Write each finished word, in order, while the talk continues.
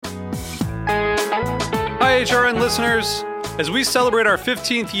HRN listeners. As we celebrate our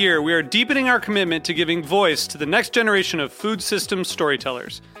 15th year, we are deepening our commitment to giving voice to the next generation of food systems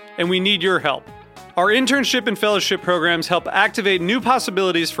storytellers, and we need your help. Our internship and fellowship programs help activate new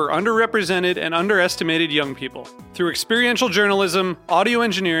possibilities for underrepresented and underestimated young people through experiential journalism, audio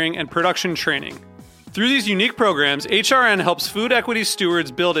engineering, and production training. Through these unique programs, HRN helps food equity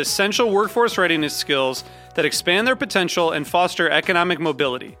stewards build essential workforce readiness skills that expand their potential and foster economic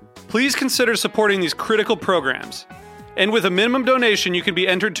mobility. Please consider supporting these critical programs. And with a minimum donation, you can be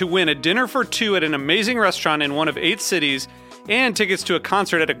entered to win a dinner for two at an amazing restaurant in one of 8 cities and tickets to a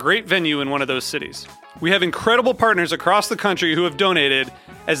concert at a great venue in one of those cities. We have incredible partners across the country who have donated,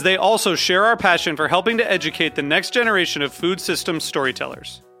 as they also share our passion for helping to educate the next generation of food systems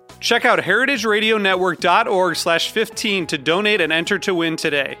storytellers. Check out heritageradionetwork.org/15 to donate and enter to win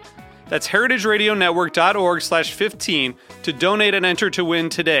today. That's heritageradionetwork.org/15 to donate and enter to win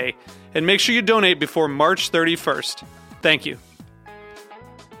today. And make sure you donate before March 31st. Thank you.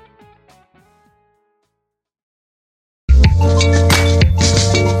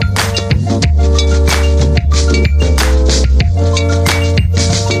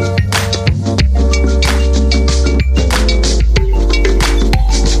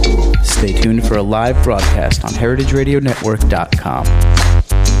 Stay tuned for a live broadcast on heritageradionetwork.com.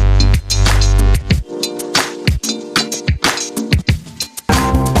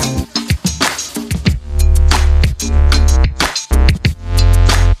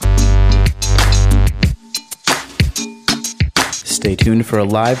 Stay tuned for a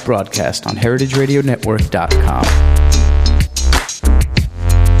live broadcast on heritageradionetwork.com.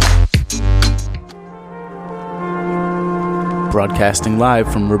 Broadcasting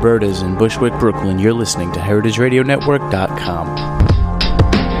live from Roberta's in Bushwick, Brooklyn, you're listening to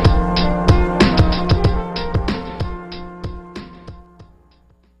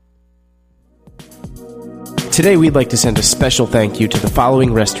Today we'd like to send a special thank you to the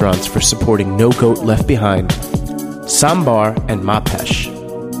following restaurants for supporting No Goat Left Behind: Sambar and Mapesh.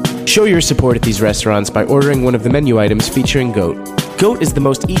 Show your support at these restaurants by ordering one of the menu items featuring goat. Goat is the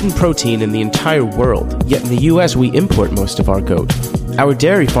most eaten protein in the entire world, yet in the U.S. we import most of our goat. Our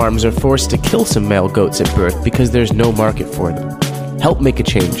dairy farms are forced to kill some male goats at birth because there's no market for them. Help make a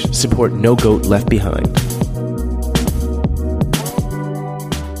change. Support No Goat Left Behind.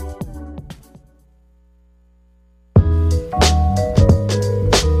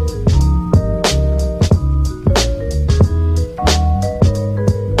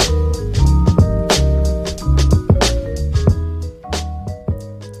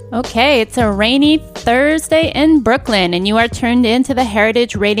 Okay, it's a rainy Thursday in Brooklyn, and you are tuned into the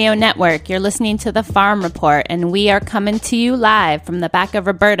Heritage Radio Network. You're listening to The Farm Report, and we are coming to you live from the back of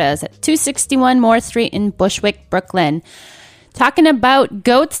Roberta's at 261 Moore Street in Bushwick, Brooklyn. Talking about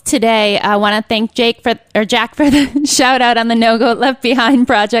goats today, I want to thank Jack for the shout out on the No Goat Left Behind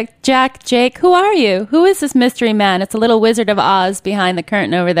project. Jake, who are you? Who is this mystery man? It's a little Wizard of Oz behind the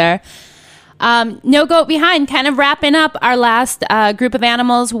curtain over there. No Goat Behind, kind of wrapping up. Our last group of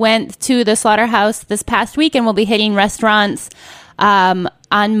animals went to the slaughterhouse this past week, and we'll be hitting restaurants on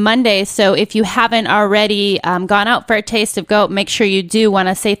Monday. So if you haven't already gone out for a taste of goat, make sure you do. Want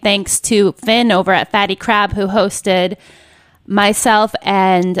to say thanks to Finn over at Fatty Crab, who hosted myself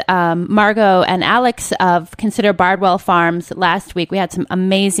and Margot and Alex of Consider Bardwell Farms last week. We had some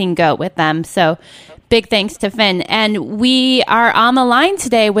amazing goat with them. So big thanks to Finn. And we are on the line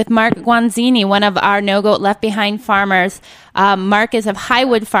today with Mark Guanzini, one of our No Goat Left Behind farmers. Mark is of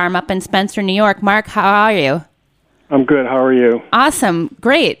Highwood Farm up in Spencer, New York. Mark, how are you? I'm good. How are you? Awesome.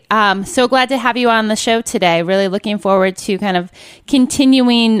 Great. So glad to have you on the show today. Really looking forward to kind of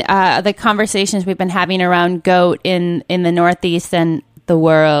continuing the conversations we've been having around goat in the Northeast and the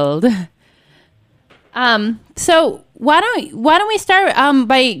world. So why don't we start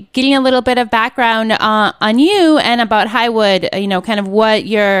by getting a little bit of background on you and about Highwood, kind of what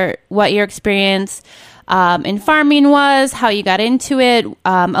your experience in farming was, how you got into it,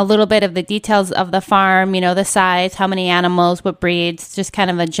 a little bit of the details of the farm, the size, how many animals, what breeds, just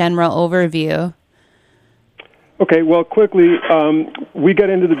kind of a general overview. Okay, well, quickly, we got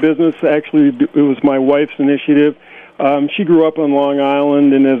into the business. Actually, it was my wife's initiative. She grew up on Long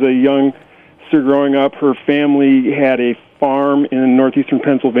Island, and as a youngster growing up, her family had a farm in northeastern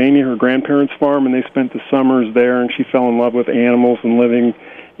Pennsylvania, her grandparents' farm, and they spent the summers there, and she fell in love with animals and living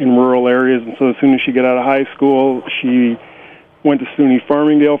in rural areas. And so as soon as she got out of high school, she went to SUNY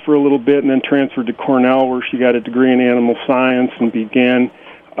Farmingdale for a little bit and then transferred to Cornell, where she got a degree in animal science and began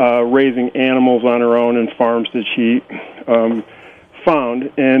raising animals on her own in farms that she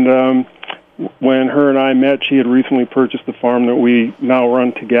found. And when her and I met, she had recently purchased the farm that we now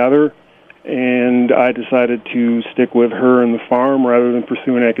run together. and I decided to stick with her and the farm rather than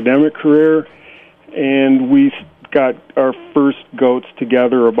pursue an academic career. And we got our first goats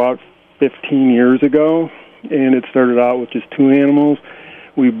together about 15 years ago, and it started out with just 2 animals.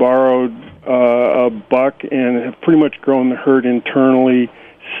 We borrowed a buck and have pretty much grown the herd internally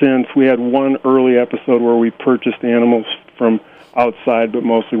since. We had one early episode where we purchased animals from outside, but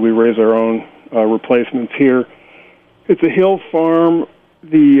mostly we raise our own replacements here. It's a hill farm.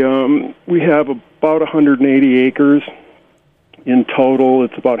 We have about 180 acres in total.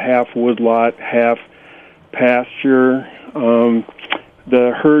 It's about half woodlot, half pasture.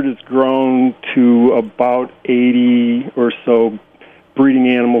 The herd has grown to about 80 or so breeding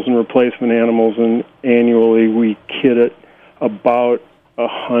animals and replacement animals, and annually we kid it about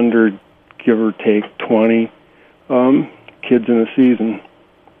 100, give or take 20 kids in a season.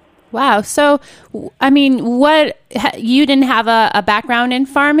 Wow. So, I mean, you didn't have a background in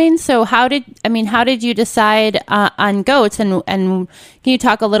farming, so how did you decide on goats? And can you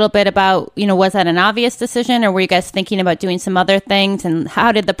talk a little bit about, was that an obvious decision, or were you guys thinking about doing some other things? And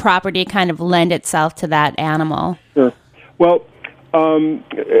how did the property kind of lend itself to that animal? Sure. Well,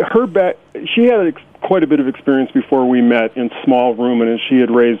 she had quite a bit of experience before we met in small ruminants. She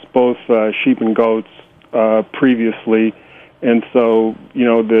had raised both sheep and goats previously. And so,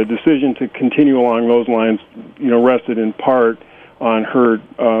 the decision to continue along those lines, rested in part on her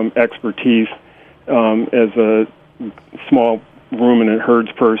expertise as a small ruminant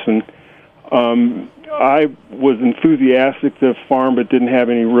herds person. I was enthusiastic to farm, but didn't have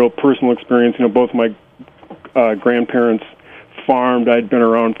any real personal experience. Both my grandparents farmed. I'd been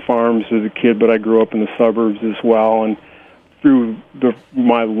around farms as a kid, but I grew up in the suburbs as well. And through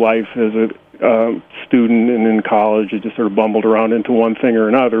my life as a student and in college, it just sort of bumbled around into one thing or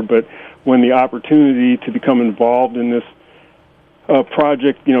another. But when the opportunity to become involved in this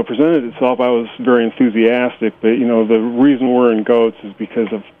project, presented itself, I was very enthusiastic. But the reason we're in goats is because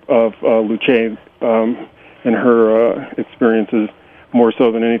of Luce and her experiences more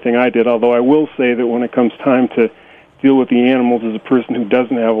so than anything I did. Although I will say that when it comes time to deal with the animals as a person who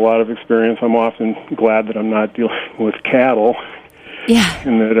doesn't have a lot of experience, I'm often glad that I'm not dealing with cattle. Yeah,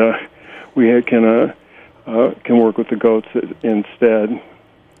 and that we can work with the goats instead.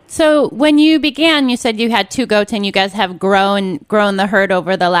 So when you began, you said you had 2 goats, and you guys have grown the herd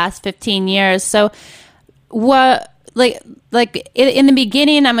over the last 15 years. So what, like in the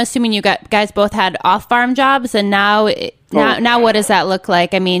beginning, I'm assuming you guys both had off-farm jobs, and now what does that look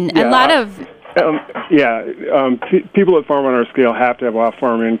like? I mean, a lot of people that farm on our scale have to have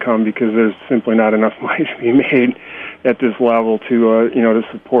off-farm income because there's simply not enough money to be made at this level to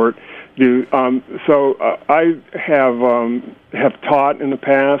support. I have taught in the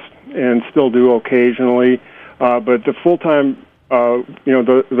past and still do occasionally, but the full-time,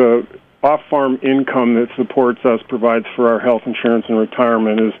 the off-farm income that supports us, provides for our health insurance and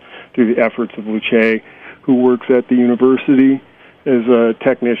retirement, is through the efforts of Luce, who works at the university as a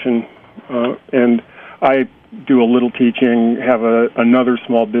technician, and I do a little teaching, have another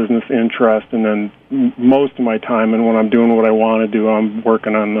small business interest, and then most of my time, and when I'm doing what I want to do, I'm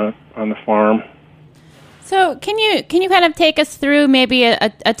working on the farm. So can you kind of take us through maybe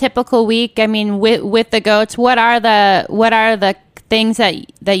a typical week? I mean, with the goats, what are the things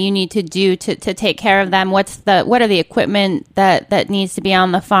that you need to do to take care of them? What are the equipment that needs to be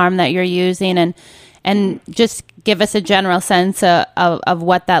on the farm that you're using, and just give us a general sense of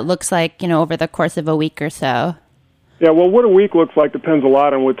what that looks like, over the course of a week or so. Yeah, well, what a week looks like depends a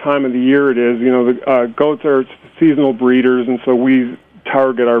lot on what time of the year it is. The goats are seasonal breeders, and so we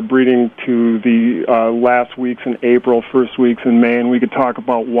target our breeding to the last weeks in April, first weeks in May, and we could talk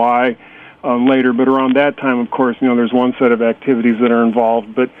about why later. But around that time, of course, there's one set of activities that are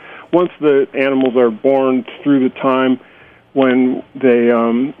involved. But once the animals are born through the time when they,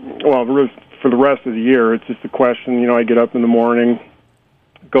 for the rest of the year, it's just a question, I get up in the morning,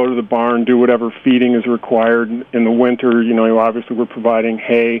 go to the barn, do whatever feeding is required. In the winter, obviously we're providing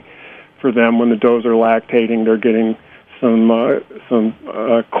hay for them. When the does are lactating, they're getting some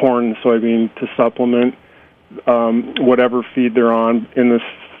corn and soybean to supplement whatever feed they're on. In the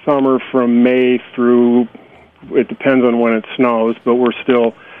summer, from May through, it depends on when it snows, but we're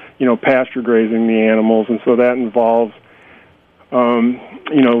still, pasture grazing the animals, and so that involves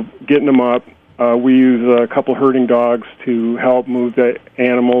getting them up. We use a couple herding dogs to help move the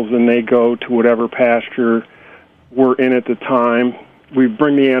animals, and they go to whatever pasture we're in at the time. We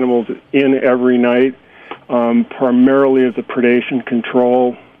bring the animals in every night, primarily as a predation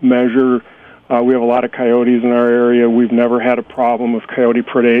control measure. We have a lot of coyotes in our area. We've never had a problem with coyote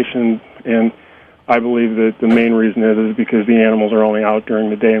predation, and I believe that the main reason is because the animals are only out during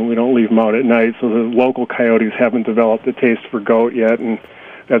the day and we don't leave them out at night, so the local coyotes haven't developed a taste for goat yet, and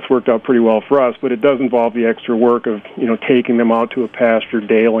that's worked out pretty well for us. But it does involve the extra work of, taking them out to a pasture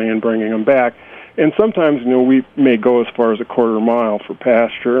daily and bringing them back. And sometimes, we may go as far as a quarter mile for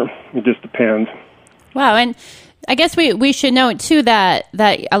pasture. It just depends. Wow, and I guess we should note, too, that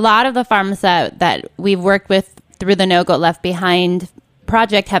a lot of the farms that we've worked with through the No Goat Left Behind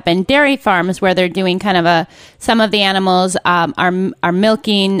project have been dairy farms where they're doing kind of some of the animals are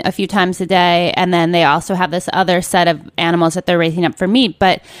milking a few times a day, and then they also have this other set of animals that they're raising up for meat.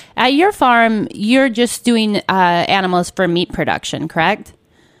 But at your farm, you're just doing animals for meat production, correct?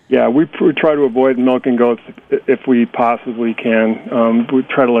 Yeah, we try to avoid milking goats if we possibly can. We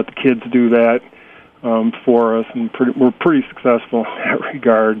try to let the kids do that for us, and we're pretty successful in that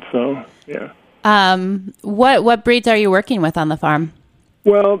regard. So, yeah. What breeds are you working with on the farm?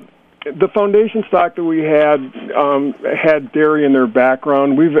 Well, the foundation stock that we had dairy in their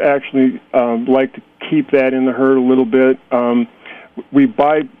background. We've actually liked to keep that in the herd a little bit. We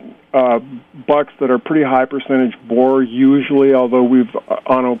buy bucks that are pretty high percentage boar usually, although we've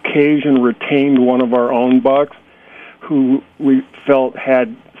on occasion retained one of our own bucks who we felt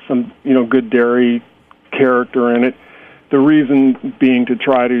had some good dairy character in it. The reason being to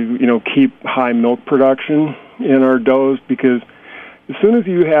try to keep high milk production in our does, because as soon as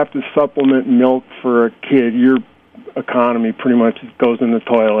you have to supplement milk for a kid, your economy pretty much goes in the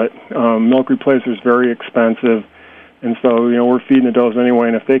toilet. Milk replacer is very expensive, and so we're feeding the does anyway.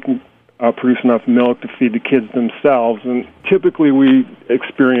 And if they can produce enough milk to feed the kids themselves, and typically we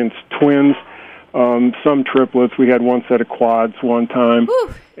experience twins, some triplets. We had one set of quads one time.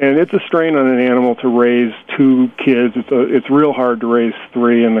 Whew. And it's a strain on an animal to raise two kids. It's real hard to raise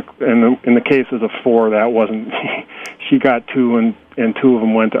three. In the cases of four, that wasn't. She got two, and two of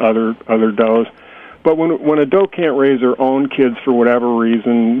them went to other does. But when a doe can't raise her own kids for whatever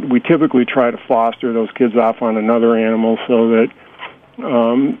reason, we typically try to foster those kids off on another animal so that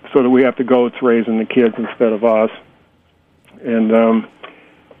we have the goats raising the kids instead of us.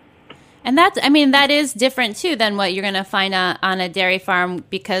 And that is different too than what you're going to find on a dairy farm,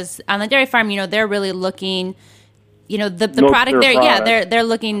 because on the dairy farm, they're really looking, the product there. Product. Yeah, they're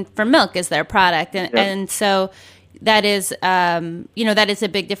looking for milk as their product, and so that is, that is a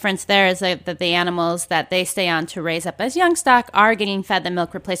big difference there. Is that the animals that they stay on to raise up as young stock are getting fed the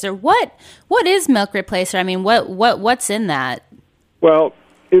milk replacer. What is milk replacer? I mean, what's in that? Well,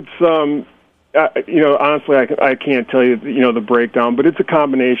 it's honestly, I can't tell you, the breakdown, but it's a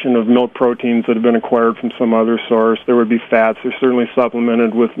combination of milk proteins that have been acquired from some other source. There would be fats. They're certainly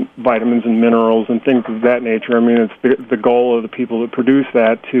supplemented with vitamins and minerals and things of that nature. I mean, it's the goal of the people that produce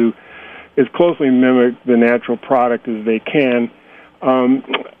that to as closely mimic the natural product as they can.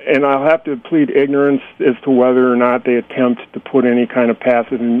 And I'll have to plead ignorance as to whether or not they attempt to put any kind of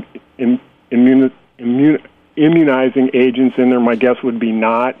passive immunizing agents in there. My guess would be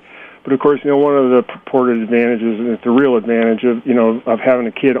not. But of course, one of the purported advantages, and it's a real advantage of having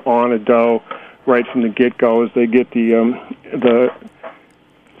a kid on a doe right from the get-go, is they get the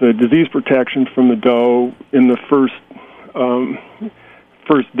disease protection from the doe in the first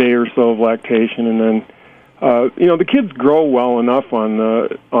day or so of lactation, and then the kids grow well enough on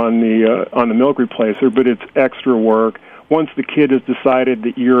the milk replacer, but it's extra work. Once the kid has decided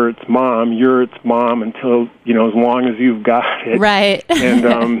that you're its mom until, as long as you've got it. Right. And,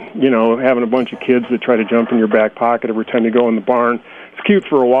 having a bunch of kids that try to jump in your back pocket every time you go in the barn, it's cute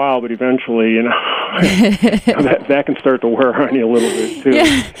for a while, but eventually, that can start to wear on you a little bit, too.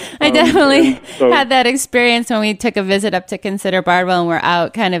 Yeah, I definitely had that experience when we took a visit up to Consider Bardwell, and we're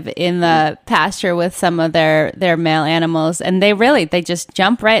out kind of in the pasture with some of their male animals, and they just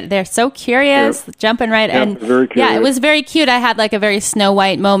jump right. They're so curious, jumping right. Yeah, and very curious. Yeah, it was very cute. I had like a very Snow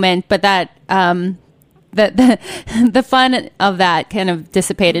White moment, but that the fun of that kind of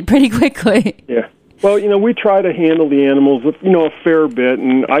dissipated pretty quickly. Yeah. Well, we try to handle the animals, a fair bit,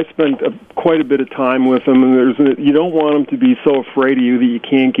 and I spent quite a bit of time with them. And you don't want them to be so afraid of you that you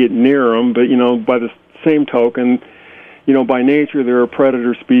can't get near them. But by the same token, by nature they're a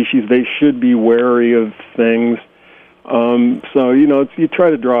predator species. They should be wary of things. So you try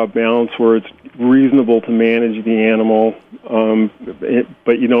to draw a balance where it's reasonable to manage the animal,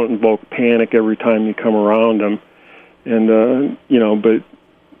 but you don't invoke panic every time you come around them. And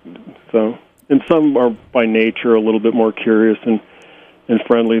And some are by nature a little bit more curious and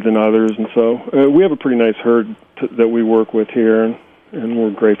friendly than others. And so we have a pretty nice herd that we work with here, and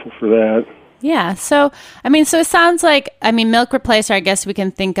we're grateful for that. Yeah. So, so it sounds like, milk replacer, I guess we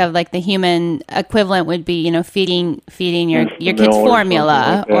can think of like the human equivalent would be, feeding your kids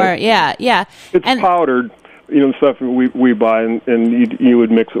formula yeah. It's powdered, stuff we buy and you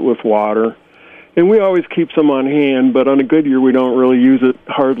would mix it with water. And we always keep some on hand, but on a good year we don't really use it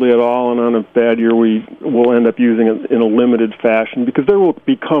hardly at all, and on a bad year we will end up using it in a limited fashion because there will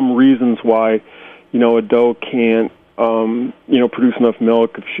become reasons why, a doe can't, produce enough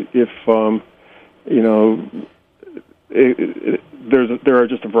milk if there are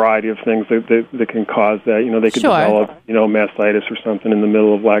just a variety of things that can cause that. They could develop, mastitis or something in the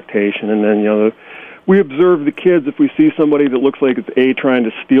middle of lactation, and then, we observe the kids. If we see somebody that looks like it's trying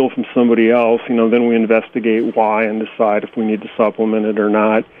to steal from somebody else, then we investigate why and decide if we need to supplement it or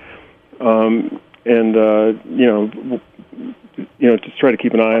not. Just try to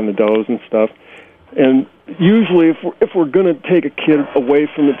keep an eye on the does and stuff. And usually, if we're going to take a kid away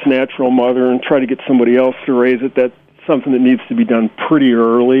from its natural mother and try to get somebody else to raise it, that's something that needs to be done pretty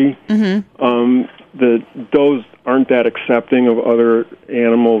early. Mm-hmm. The does aren't that accepting of other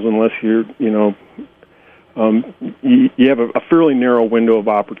animals unless you're, you have a fairly narrow window of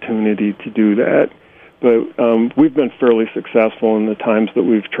opportunity to do that. But we've been fairly successful in the times that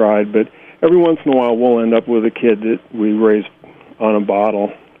we've tried. But every once in a while, we'll end up with a kid that we raise on a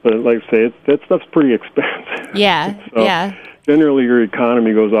bottle. But like I say, that stuff's pretty expensive. Yeah, so generally, your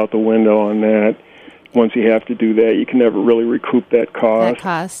economy goes out the window on that. Once you have to do that, you can never really recoup that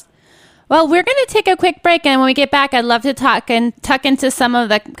cost. Well, we're going to take a quick break, and when we get back, I'd love to tuck into some of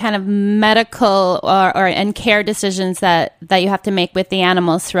the kind of medical and care decisions that you have to make with the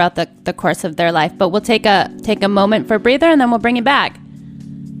animals throughout the course of their life. But we'll take a moment for a breather, and then we'll bring it back.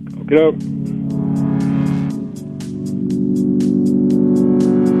 Okay.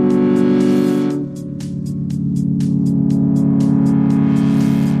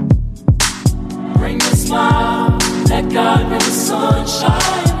 Bring the smile, let God bring the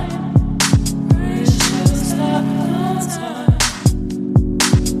sunshine.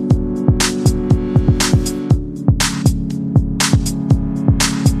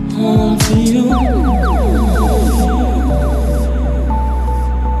 Home to you.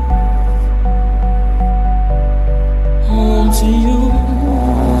 Home to you.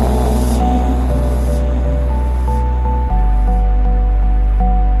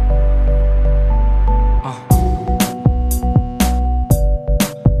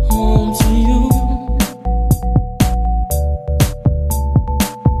 Home to you.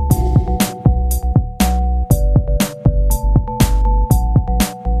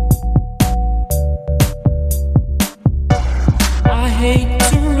 I hate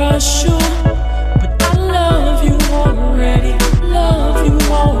to rush you, but I love you already. Love you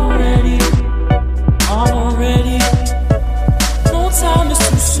already. Already. No time is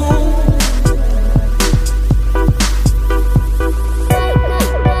too soon.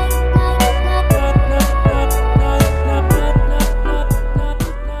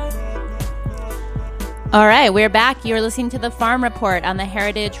 All right, we're back. You're listening to the Farm Report on the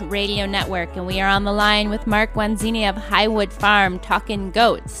Heritage Radio Network, and we are on the line with Mark Wanzini of Highwood Farm talking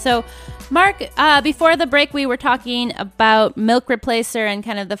goats. So, Mark, before the break, we were talking about milk replacer and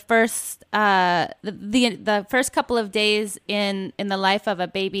kind of the first the first couple of days in the life of a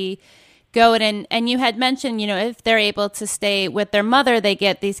baby goat, and you had mentioned, if they're able to stay with their mother, they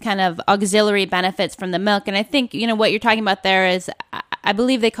get these kind of auxiliary benefits from the milk. And I think what you're talking about there is, I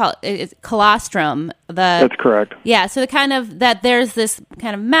believe they call it colostrum. That's correct. Yeah, so the kind of that there's this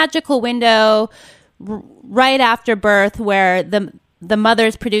kind of magical window right after birth where the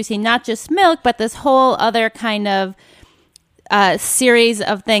mother's producing not just milk, but this whole other kind of series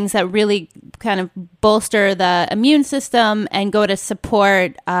of things that really kind of bolster the immune system and go to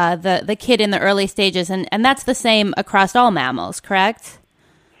support the kid in the early stages. And that's the same across all mammals, correct?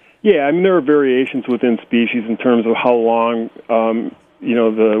 Yeah, there are variations within species in terms of how long,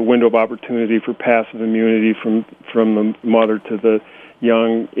 the window of opportunity for passive immunity from the mother to the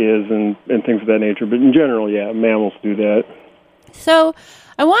young is and things of that nature. But in general, yeah, mammals do that. So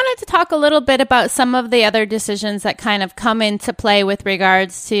I wanted to talk a little bit about some of the other decisions that kind of come into play with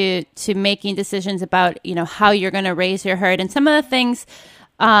regards to making decisions about, how you're going to raise your herd. And some of the things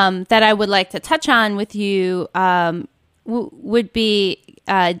that I would like to touch on with you would be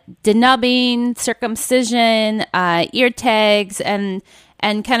denubbing, circumcision, ear tags, and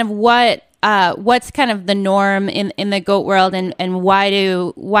kind of what's kind of the norm in the goat world, and why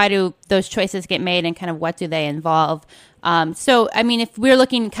do those choices get made, and kind of what do they involve? So, if we're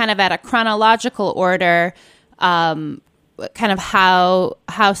looking kind of at a chronological order, kind of how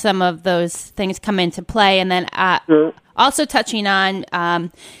some of those things come into play, and then Sure. Also touching on,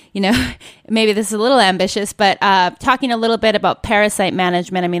 maybe this is a little ambitious, but talking a little bit about parasite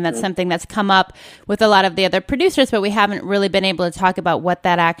management. I mean, that's something that's come up with a lot of the other producers, but we haven't really been able to talk about what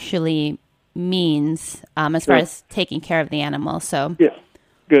that actually means as far as taking care of the animal. So yeah,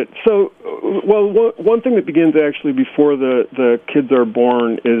 good. So, one thing that begins actually before the kids are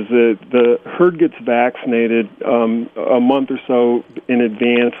born is that the herd gets vaccinated a month or so in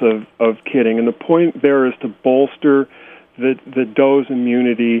advance of kidding, and the point there is to bolster the doe's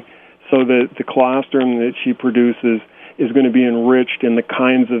immunity so that the colostrum that she produces is going to be enriched in the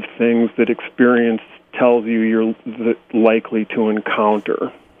kinds of things that experience tells you you're likely to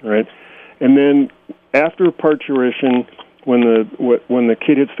encounter, right? And then after parturition, when the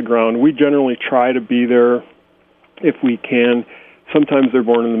kid hits the ground, we generally try to be there if we can. Sometimes they're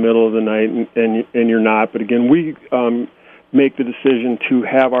born in the middle of the night, and you're not. But again, we make the decision to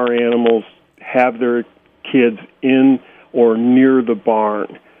have our animals have their kids in or near the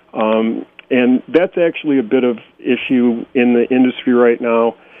barn. And that's actually a bit of issue in the industry right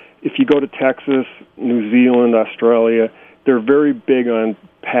now. If you go to Texas, New Zealand, Australia, they're very big on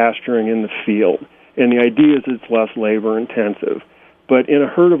pasturing in the field. And the idea is it's less labor intensive. But in a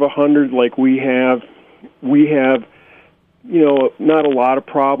herd of 100 like we have, not a lot of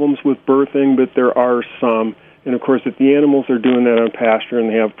problems with birthing, but there are some. And of course, if the animals are doing that on pasture and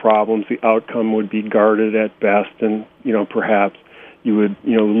they have problems, the outcome would be guarded at best, and perhaps you would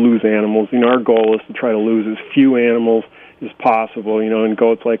lose animals. Our goal is to try to lose as few animals as possible. In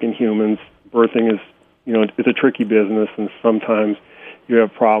goats, like in humans, birthing is it's a tricky business, and sometimes you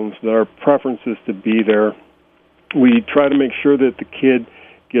have problems. But our preference is to be there. We try to make sure that the kid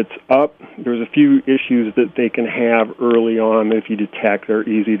gets up. There's a few issues that they can have early on that if you detect are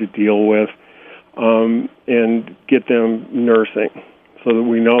easy to deal with, and get them nursing so that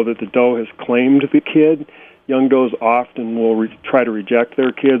we know that the doe has claimed the kid. Young does often will try to reject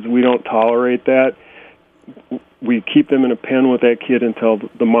their kids. We don't tolerate that. We keep them in a pen with that kid until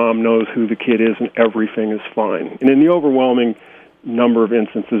the mom knows who the kid is and everything is fine. And in the overwhelming number of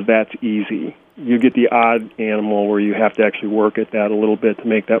instances, that's easy. You get the odd animal where you have to actually work at that a little bit to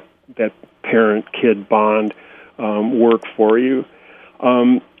make that parent-kid bond work for you.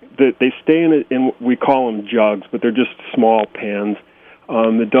 They stay in we call them jugs, but they're just small pens.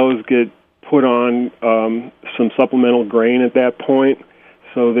 The does get put on some supplemental grain at that point,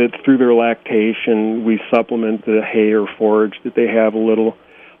 so that through their lactation we supplement the hay or forage that they have a little.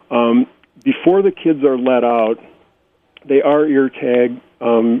 Before the kids are let out, they are ear tagged.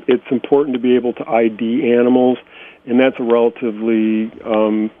 It's important to be able to ID animals, and that's a relatively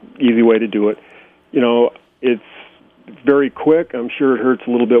easy way to do it. It's very quick. I'm sure it hurts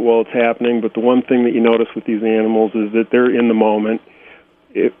a little bit while it's happening, but the one thing that you notice with these animals is that they're in the moment.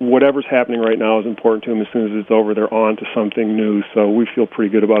 Whatever's happening right now is important to them. As soon as it's over, they're on to something new. So we feel pretty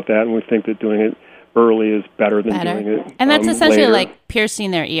good about that, and we think that doing it early is better than doing it And that's essentially later. like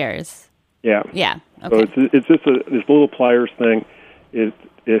piercing their ears. Yeah. Yeah. Okay. So it's just this little pliers thing. It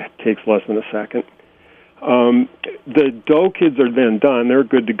takes less than a second. The doe kids are then done. They're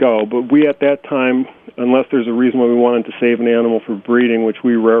good to go. But we, at that time, unless there's a reason why we wanted to save an animal for breeding, which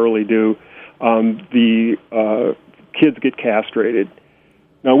we rarely do, the kids get castrated.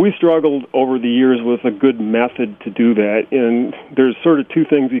 Now, we struggled over the years with a good method to do that, and there's sort of two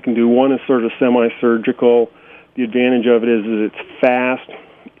things you can do. One is sort of semi-surgical. The advantage of it is that it's fast.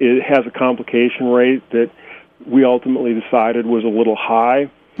 It has a complication rate that we ultimately decided was a little high.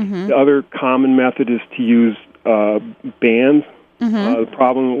 Mm-hmm. The other common method is to use bands. Mm-hmm. The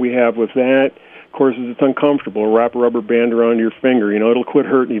problem that we have with that, of course, is it's uncomfortable. Wrap a rubber band around your finger. It'll quit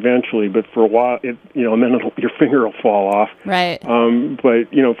hurting eventually, but for a while, and then your finger will fall off. Right. But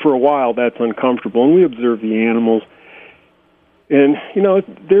for a while, that's uncomfortable. And we observe the animals, and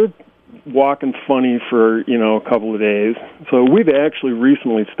they're walking funny for a couple of days. So we've actually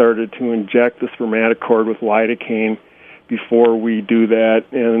recently started to inject the spermatocord with lidocaine before we do that,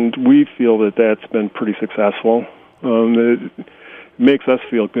 and we feel that that's been pretty successful. It makes us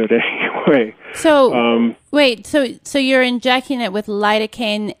feel good anyway. So wait, so you're injecting it with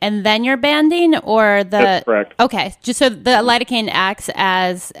lidocaine and then you're banding, or the? That's correct. Okay, just so the lidocaine acts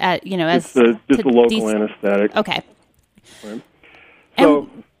as it's just a local anesthetic. Okay. Right. So.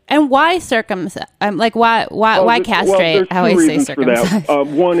 And why circumcise? Why castrate? I always say circumcise.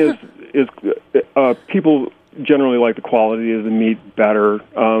 One is people generally like the quality of the meat better.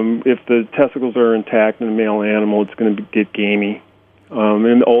 If the testicles are intact in a male animal, it's going to get gamey.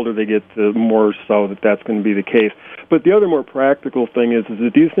 And the older they get, the more so that's going to be the case. But the other more practical thing is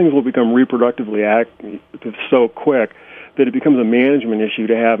that these things will become reproductively active so quick that it becomes a management issue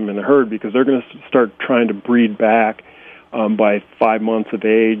to have them in the herd, because they're going to start trying to breed back. by 5 months of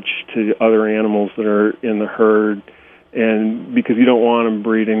age to other animals that are in the herd. And because you don't want them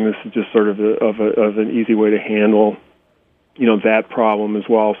breeding, this is just sort of an easy way to handle, that problem as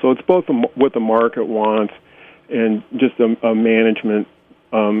well. So it's both what the market wants and just a management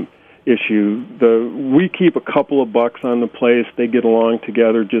issue. We keep a couple of bucks on the place. They get along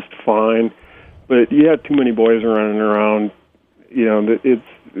together just fine. But you have too many boys running around,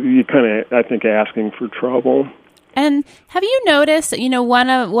 you kind of, I think, asking for trouble. And have you noticed, one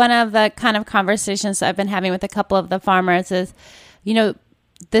of the kind of conversations I've been having with a couple of the farmers is,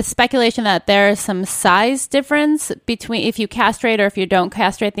 the speculation that there is some size difference between if you castrate or if you don't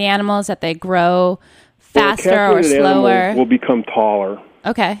castrate the animals, that they grow faster or slower. Will become taller.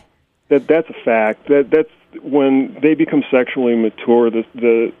 Okay. That's a fact. That's when they become sexually mature.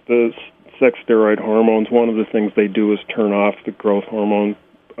 The sex steroid hormones. One of the things they do is turn off the growth hormone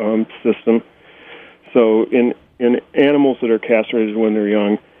system. So in animals that are castrated when they're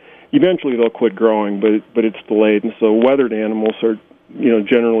young, eventually they'll quit growing, but it's delayed. And so weathered animals are,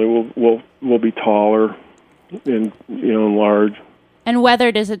 generally will be taller and large. And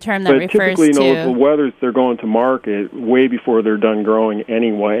weathered is a term that refers to. But typically, to the weathers, they're going to market way before they're done growing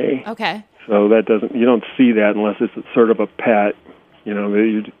anyway. Okay. So you don't see that unless it's sort of a pet,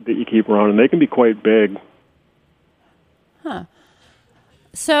 that you keep around, and they can be quite big. Huh.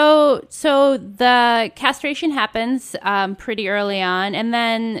 So the castration happens pretty early on, and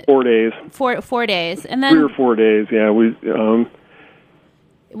then 4 days. 4 days, and then 3 or 4 days. Yeah, we.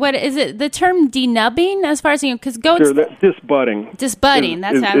 What is it? The term denubbing, as far as because goats. Sure, disbudding.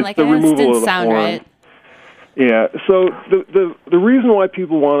 That's what I'm like. The removal didn't of the sound horn. right. Yeah. So the reason why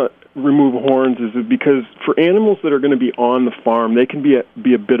people want to remove horns is because for animals that are going to be on the farm, they can be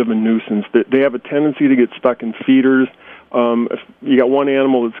a bit of a nuisance. They have a tendency to get stuck in feeders. If you got one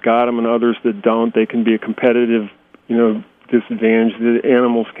animal that's got them and others that don't, they can be a competitive, disadvantage. The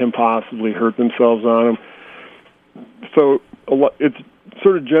animals can possibly hurt themselves on them. So it's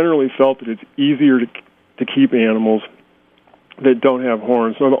sort of generally felt that it's easier to keep animals that don't have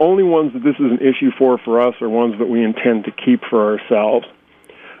horns. So the only ones that this is an issue for us are ones that we intend to keep for ourselves,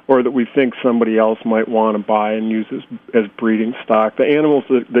 or that we think somebody else might want to buy and use as breeding stock. The animals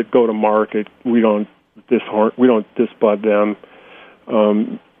that go to market, we don't disbud them.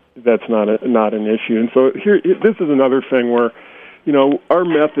 That's not an issue. And so this is another thing where, our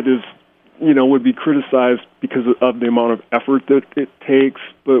method is, would be criticized because of the amount of effort that it takes.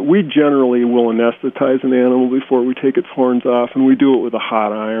 But we generally will anesthetize an animal before we take its horns off, and we do it with a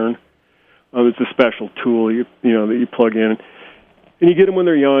hot iron. It's a special tool that you plug in. And you get them when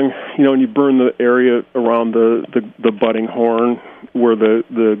they're young, and you burn the area around the budding horn where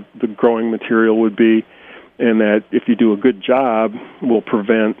the growing material would be, and that if you do a good job, will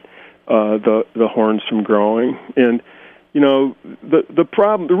prevent the horns from growing. And the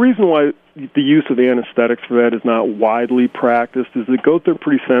reason why the use of anesthetics for that is not widely practiced is that goats are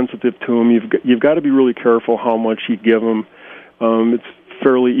pretty sensitive to them. You've got to be really careful how much you give them. It's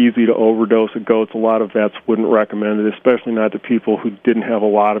fairly easy to overdose of goats. A lot of vets wouldn't recommend it, especially not to people who didn't have a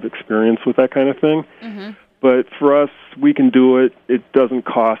lot of experience with that kind of thing. Mm-hmm. But for us, we can do it. It doesn't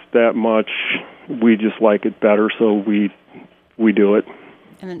cost that much. We just like it better, so we do it.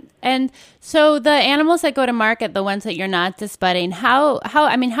 And so the animals that go to market, the ones that you're not disbudding, how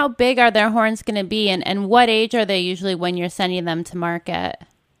big are their horns going to be, and what age are they usually when you're sending them to market?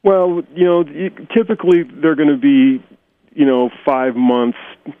 Well, typically they're going to be 5 months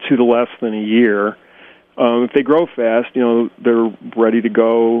to less than a year. If they grow fast, they're ready to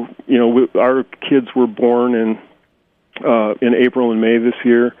go. Our kids were born in April and May this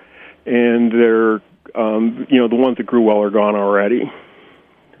year, and they're the ones that grew well are gone already.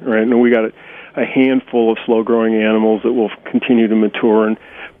 Right, and we got a handful of slow-growing animals that will continue to mature, and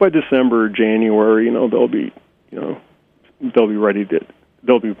by December or January, they'll be ready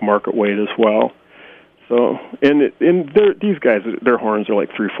they'll be market weight as well. So, and these guys, their horns are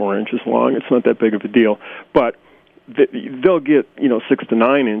like 3-4 inches long. It's not that big of a deal, but they'll get 6 to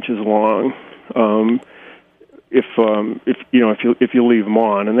 9 inches long if you leave them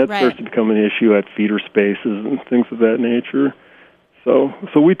on, and that starts to become an issue at feeder spaces and things of that nature. So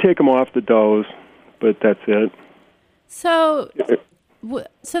we take them off the does, but that's it. So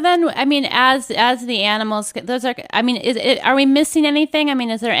then, as the animals, those are. Are we missing anything?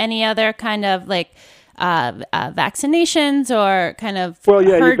 Is there any other kind of like vaccinations or kind of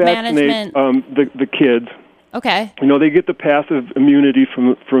herd management? The kids. Okay. They get the passive immunity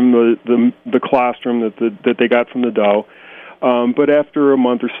from the colostrum that they got from the doe. But after a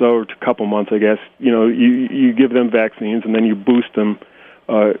month or so, or a couple months, I guess, you give them vaccines, and then you boost them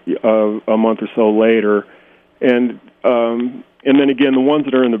a month or so later. And and then again, the ones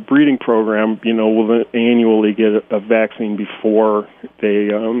that are in the breeding program, will annually get a vaccine before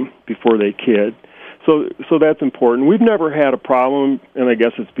they kid. So that's important. We've never had a problem, and I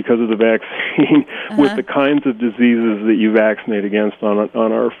guess it's because of the vaccine, with the kinds of diseases that you vaccinate against on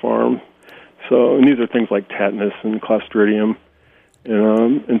our farm. So, and these are things like tetanus and Clostridium,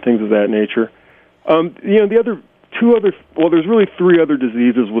 and things of that nature. There's really three other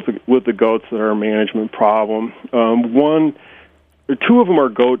diseases with the goats that are a management problem. Two of them are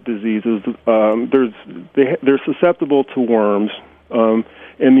goat diseases. They're susceptible to worms, and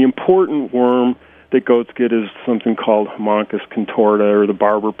the important worm that goats get is something called Haemonchus contorta, or the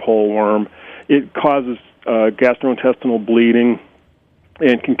barber pole worm. It causes gastrointestinal bleeding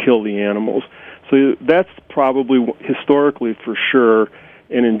and can kill the animals. So that's probably, historically for sure,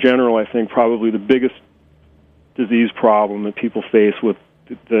 and in general, I think probably the biggest disease problem that people face with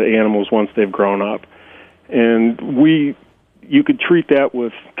the animals once they've grown up. And you could treat that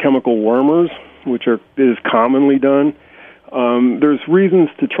with chemical wormers, which is commonly done. There's reasons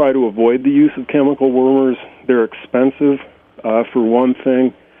to try to avoid the use of chemical wormers. They're expensive, for one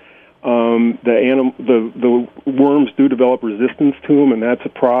thing. The worms do develop resistance to them, and that's a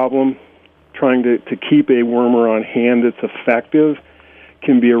problem. Trying to keep a wormer on hand that's effective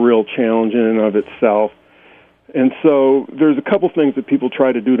can be a real challenge in and of itself. And so there's a couple things that people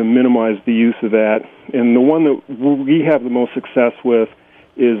try to do to minimize the use of that. And the one that we have the most success with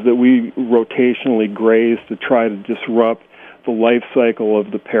is that we rotationally graze to try to disrupt the life cycle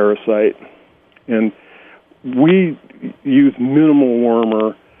of the parasite. And we use minimal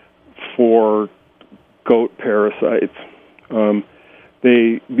wormer for goat parasites.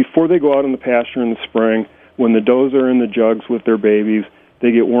 Before they go out in the pasture in the spring, when the does are in the jugs with their babies,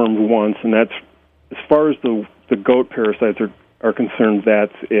 they get wormed once, and that's, as far as the goat parasites are concerned,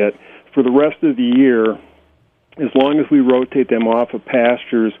 that's it. For the rest of the year, as long as we rotate them off of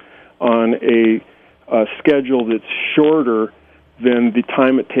pastures on a schedule that's shorter than the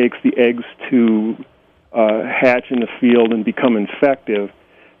time it takes the eggs to hatch in the field and become infective,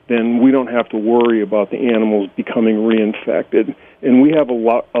 then we don't have to worry about the animals becoming reinfected. And we have a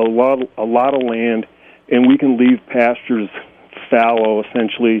lot of land, and we can leave pastures fallow.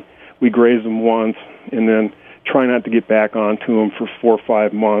 Essentially, we graze them once, and then try not to get back onto them for 4 or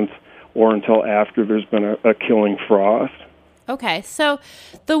 5 months, or until after there's been a killing frost. Okay, so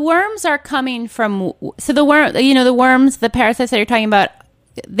the worms are coming from. So the worms, the parasites that you're talking about,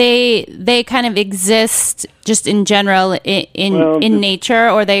 they kind of exist just in general in nature,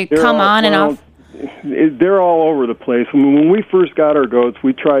 or they come on and off? They're all over the place. I mean, when we first got our goats,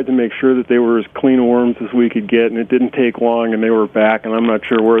 we tried to make sure that they were as clean of worms as we could get, and it didn't take long, and they were back, and I'm not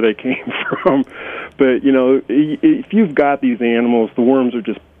sure where they came from. But, if you've got these animals, the worms are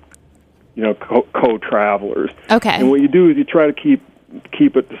just, co-travelers. Okay. And what you do is you try to keep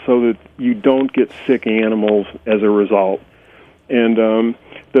it so that you don't get sick animals as a result. And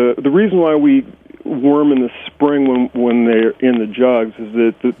the reason why we worm in the spring when they're in the jugs is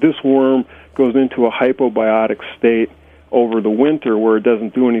that this worm goes into a hypobiotic state over the winter where it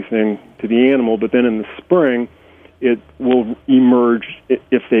doesn't do anything to the animal, but then in the spring it will emerge,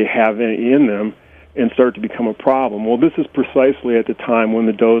 if they have any in them, and start to become a problem. Well, this is precisely at the time when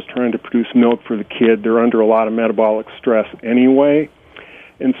the doe is trying to produce milk for the kid. They're under a lot of metabolic stress anyway,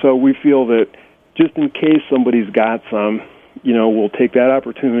 and so we feel that just in case somebody's got some, we'll take that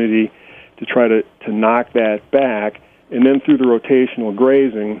opportunity to try to knock that back, and then through the rotational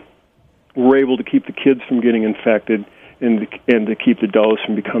grazing, we're able to keep the kids from getting infected and to keep the does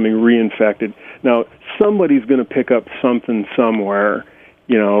from becoming reinfected. Now, somebody's going to pick up something somewhere,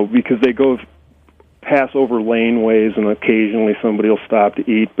 because they pass over laneways, and occasionally somebody will stop to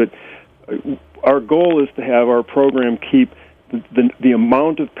eat. But our goal is to have our program keep the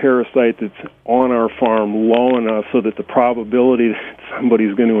amount of parasite that's on our farm low enough so that the probability that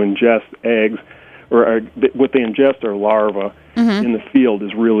somebody's going to ingest eggs, or what they ingest are larvae in the field,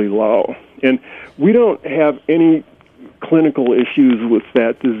 is really low. And we don't have any clinical issues with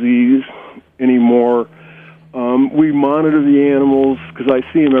that disease anymore. We monitor the animals because I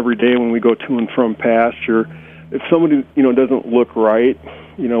see them every day when we go to and from pasture. If somebody doesn't look right,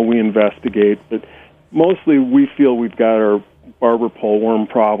 we investigate. But mostly we feel we've got our barber pole worm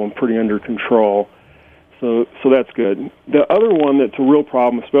problem pretty under control. So that's good. The other one that's a real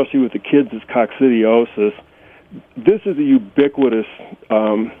problem, especially with the kids, is coccidiosis. This is a ubiquitous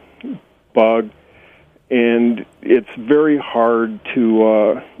bug, and it's very hard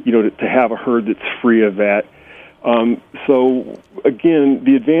to have a herd that's free of that. So again,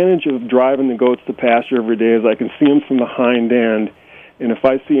 the advantage of driving the goats to pasture every day is I can see them from the hind end, And if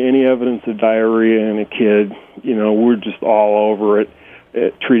I see any evidence of diarrhea in a kid, we're just all over it,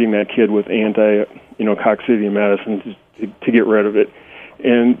 treating that kid with coccidia medicine to get rid of it.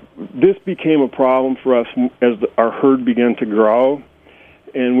 And this became a problem for us as our herd began to grow.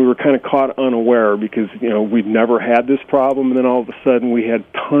 And we were kind of caught unaware because, we'd never had this problem. And then all of a sudden we had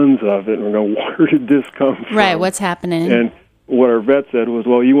tons of it. And we're going, where did this come from? Right, what's happening? And what our vet said was,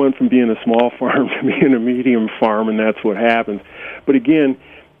 well, you went from being a small farm to being a medium farm, and that's what happens. But again,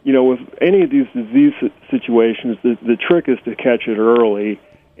 with any of these disease situations, the trick is to catch it early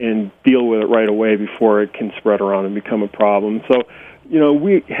and deal with it right away before it can spread around and become a problem. So,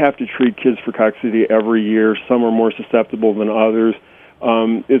 we have to treat kids for coccidia every year. Some are more susceptible than others.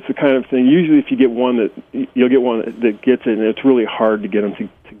 It's the kind of thing, usually if you get one you'll get one that gets it, and it's really hard to get them to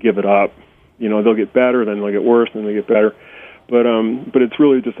give it up. They'll get better, then they'll get worse, then they'll get better. But it's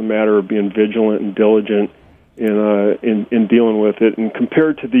really just a matter of being vigilant and diligent in dealing with it. And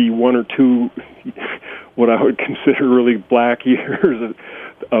compared to the one or two, what I would consider really black years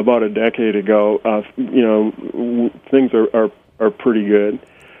about a decade ago, things are pretty good.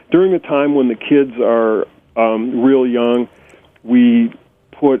 During the time when the kids are real young, we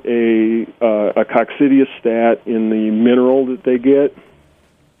put a coccidia stat in the mineral that they get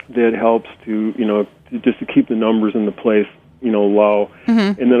that helps to just to keep the numbers in the place low.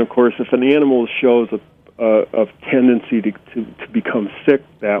 Mm-hmm. And then of course if an animal shows a tendency to become sick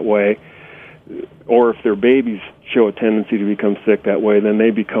that way, or if their babies show a tendency to become sick that way, then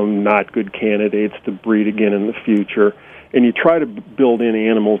they become not good candidates to breed again in the future. And you try to build in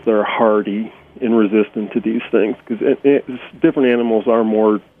animals that are hardy and resistant to these things, because different animals are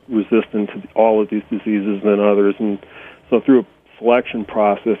more resistant to all of these diseases than others. And so through a selection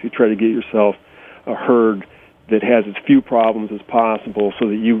process, you try to get yourself a herd that has as few problems as possible so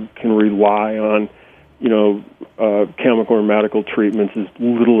that you can rely on, chemical or medical treatments as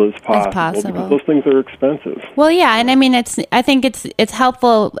little as possible. Because those things are expensive. Well, yeah, and I mean, I think it's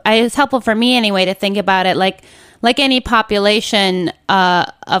helpful. It's helpful for me anyway to think about it like any population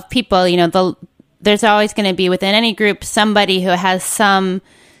of people. There's always going to be within any group somebody who has some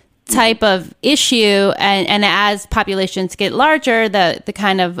type of issue, and as populations get larger, the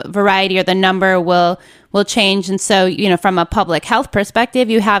kind of variety or the number will change. And so, from a public health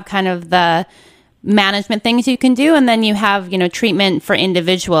perspective, you have kind of the management things you can do, and then you have treatment for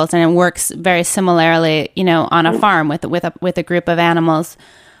individuals, and it works very similarly on a farm with a group of animals.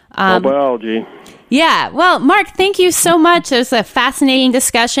 Biology. Yeah. Well, Mark, thank you so much. It was a fascinating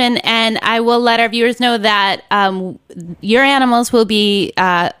discussion, and I will let our viewers know that your animals will be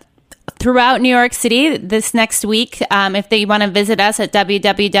throughout New York City this next week. If they want to visit us at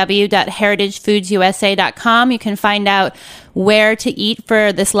www.heritagefoodsusa.com, you can find out where to eat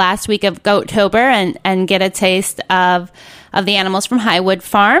for this last week of Goattober and get a taste of the animals from Highwood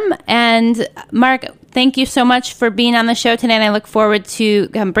Farm. And Mark, thank you so much for being on the show today, and I look forward to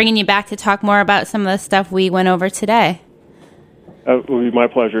bringing you back to talk more about some of the stuff we went over today. It will be my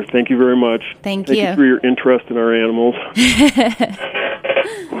pleasure. Thank you very much. Thank you. Thank you for your interest in our animals.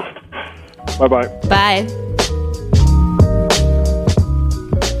 Bye-bye. Bye.